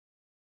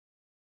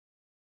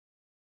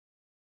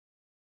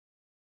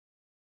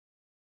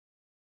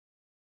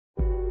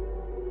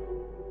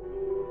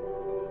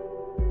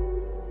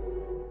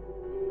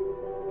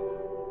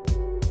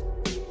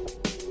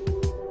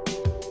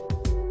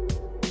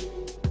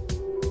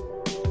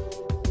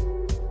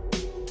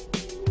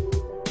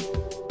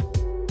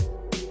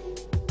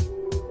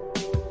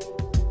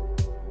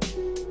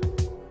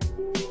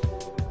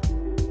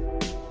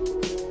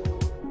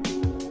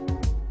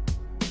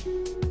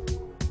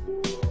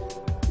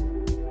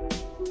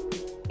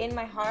in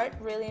my heart,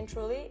 really and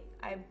truly,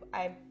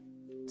 I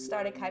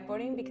started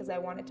kiteboarding because I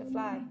wanted to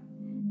fly.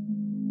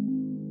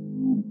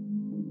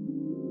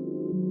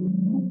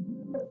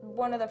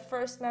 One of the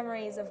first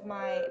memories of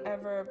my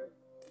ever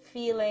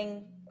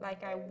feeling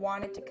like I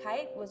wanted to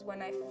kite was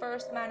when I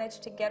first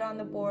managed to get on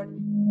the board.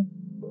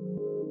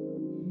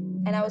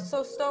 And I was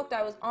so stoked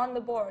I was on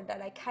the board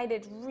that I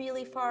kited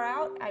really far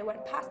out. I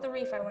went past the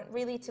reef, I went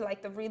really to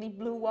like the really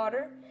blue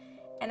water.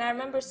 And I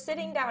remember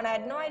sitting down, I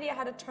had no idea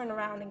how to turn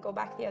around and go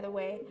back the other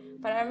way.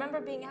 But I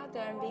remember being out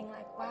there and being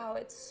like, wow,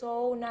 it's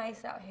so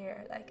nice out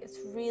here. Like, it's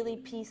really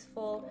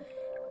peaceful.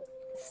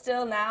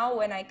 Still now,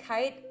 when I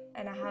kite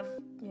and I have,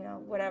 you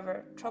know,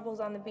 whatever, troubles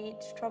on the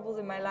beach, troubles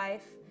in my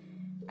life,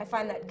 I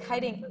find that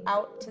kiting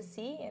out to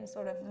sea and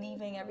sort of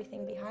leaving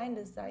everything behind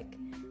is like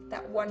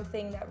that one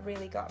thing that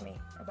really got me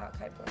about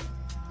kiteboarding.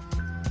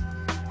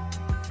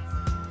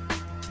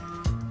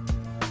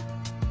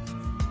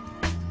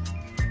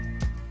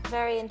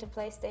 Very into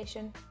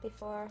PlayStation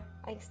before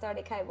I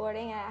started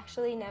kiteboarding. I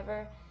actually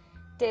never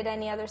did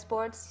any other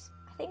sports.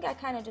 I think I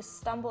kind of just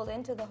stumbled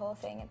into the whole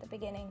thing at the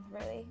beginning,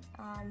 really.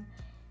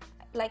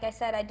 Like I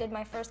said, I did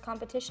my first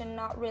competition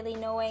not really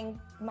knowing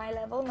my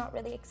level, not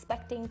really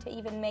expecting to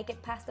even make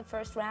it past the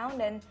first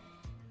round, and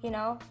you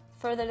know,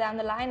 further down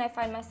the line I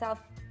find myself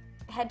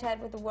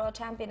head-to-head with the world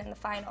champion in the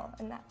final,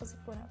 and that was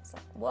when I was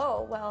like,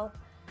 whoa, well,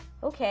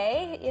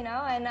 okay, you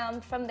know,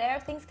 and from there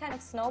things kind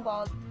of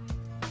snowballed.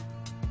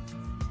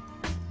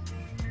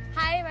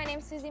 Hi, my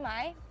name's Susie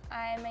Mai.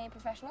 I'm a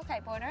professional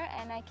kiteboarder,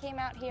 and I came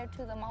out here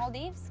to the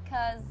Maldives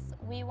because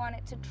we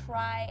wanted to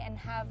try and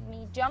have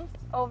me jump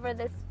over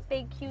this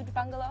big, huge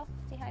bungalow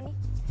behind me.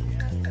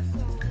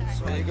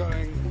 So you're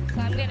going... So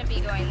I'm going to be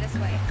going this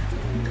way,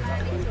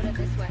 landing sort of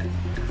this way.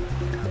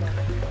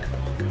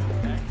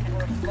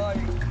 Or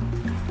flying.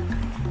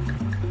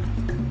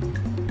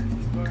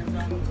 Going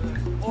down over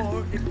there.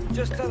 Or if,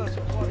 just tell us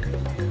what it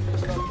is, you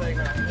start playing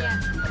around. Yeah.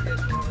 I guess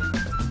you want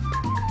to...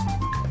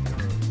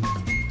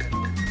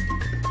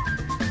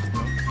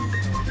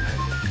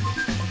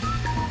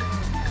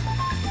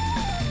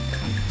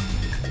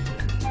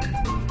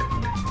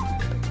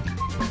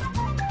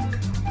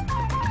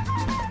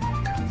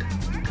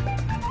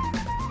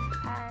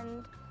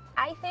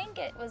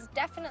 It was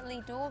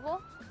definitely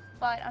doable,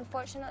 but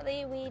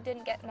unfortunately we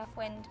didn't get enough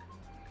wind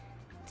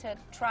to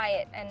try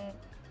it, and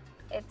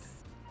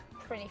it's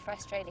pretty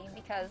frustrating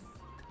because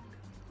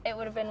it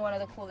would have been one of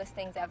the coolest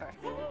things ever.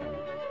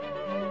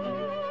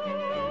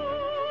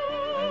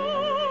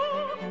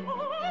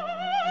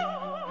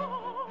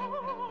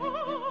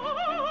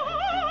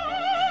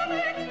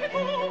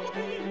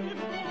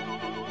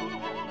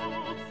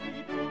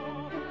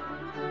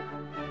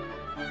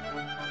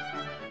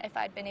 If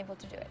I'd been able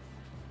to do it.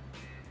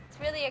 It's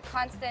really a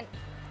constant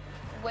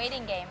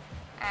waiting game,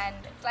 and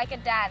it's like a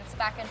dance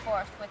back and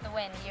forth with the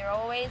wind. You're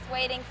always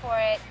waiting for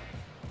it,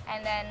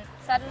 and then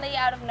suddenly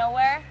out of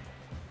nowhere,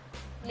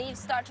 leaves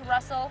start to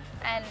rustle,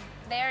 and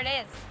there it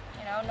is,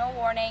 you know, no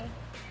warning.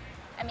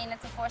 I mean,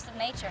 it's a force of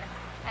nature,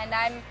 and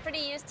I'm pretty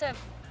used to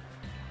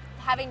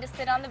having to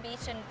sit on the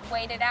beach and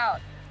wait it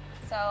out.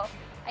 So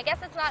I guess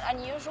it's not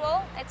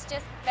unusual, it's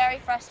just very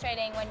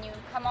frustrating when you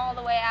come all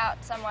the way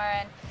out somewhere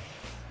and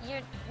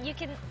you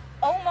can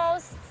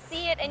almost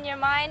see it in your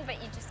mind,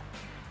 but you just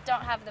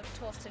don't have the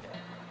tools to do it.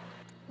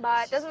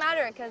 But it doesn't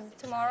matter, because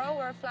tomorrow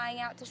we're flying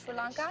out to Sri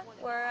Lanka,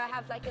 where I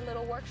have like a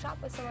little workshop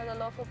with some of the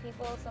local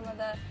people, some of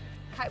the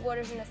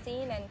kiteboarders in the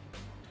scene, and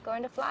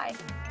going to fly.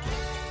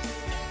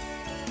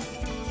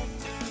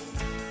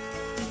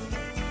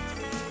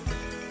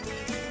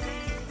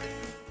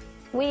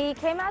 We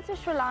came out to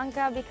Sri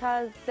Lanka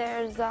because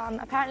there's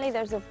apparently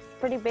there's a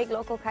pretty big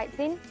local kite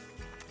scene.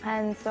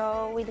 And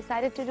so we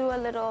decided to do a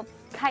little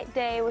kite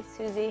day with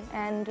Susie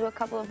and do a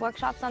couple of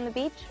workshops on the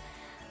beach.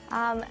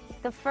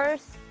 The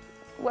first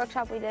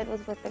workshop we did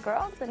was with the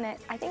girls, and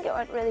I think it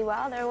went really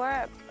well. There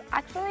were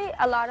actually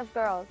a lot of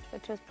girls,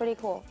 which was pretty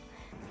cool.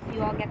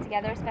 You all get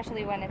together,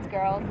 especially when it's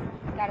girls.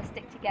 You gotta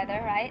stick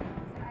together, right?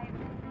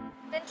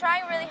 I've been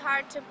trying really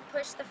hard to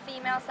push the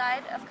female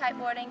side of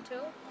kiteboarding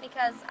too,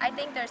 because I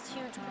think there's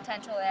huge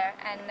potential there,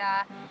 and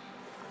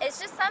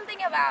it's just something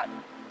about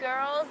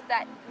girls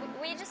that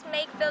we just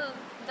make the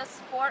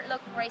sport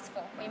look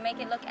graceful. We make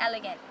it look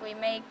elegant. We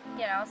make,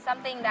 you know,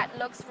 something that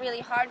looks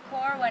really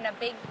hardcore when a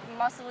big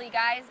muscly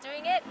guy is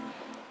doing it.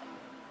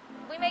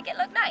 We make it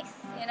look nice,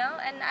 you know,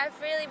 and I've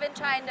really been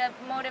trying to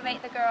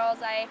motivate the girls.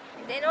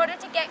 In order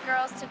to get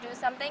girls to do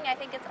something, I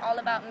think it's all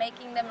about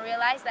making them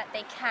realize that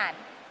they can.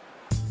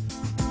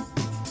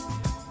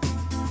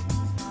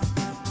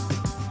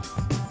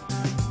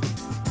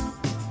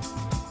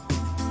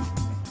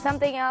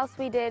 Something else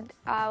we did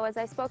was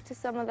I spoke to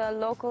some of the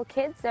local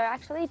kids. There are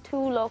actually 2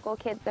 local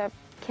kids that are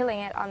killing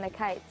it on the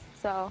kites.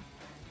 So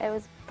it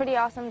was pretty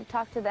awesome to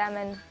talk to them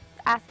and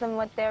ask them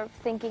what they're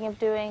thinking of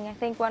doing. I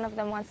think one of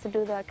them wants to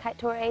do the Kite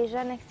Tour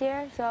Asia next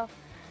year, so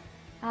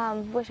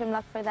wish them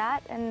luck for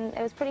that. And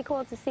it was pretty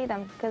cool to see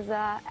them because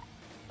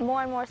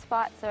more and more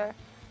spots are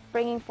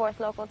bringing forth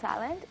local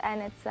talent,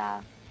 and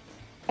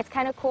it's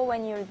kind of cool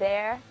when you're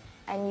there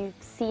and you've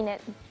seen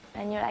it,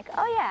 and you're like,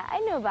 oh yeah, I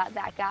knew about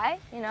that guy,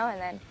 you know, and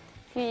then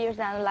a few years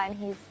down the line,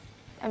 he's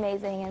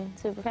amazing and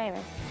super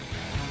famous.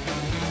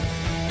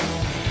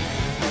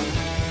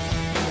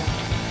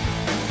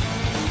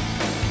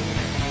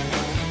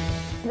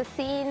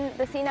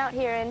 The scene out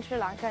here in Sri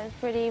Lanka is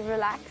pretty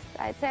relaxed,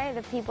 I'd say.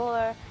 The people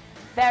are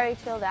very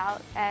chilled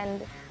out,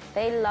 and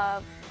they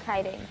love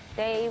kiting.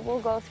 They will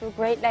go through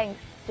great lengths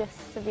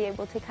just to be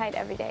able to kite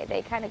every day.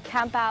 They kind of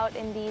camp out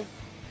in these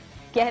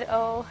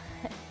ghetto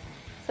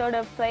sort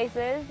of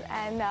places,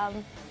 and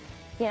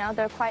you know,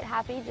 they're quite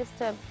happy just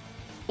to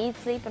eat,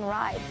 sleep, and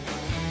ride.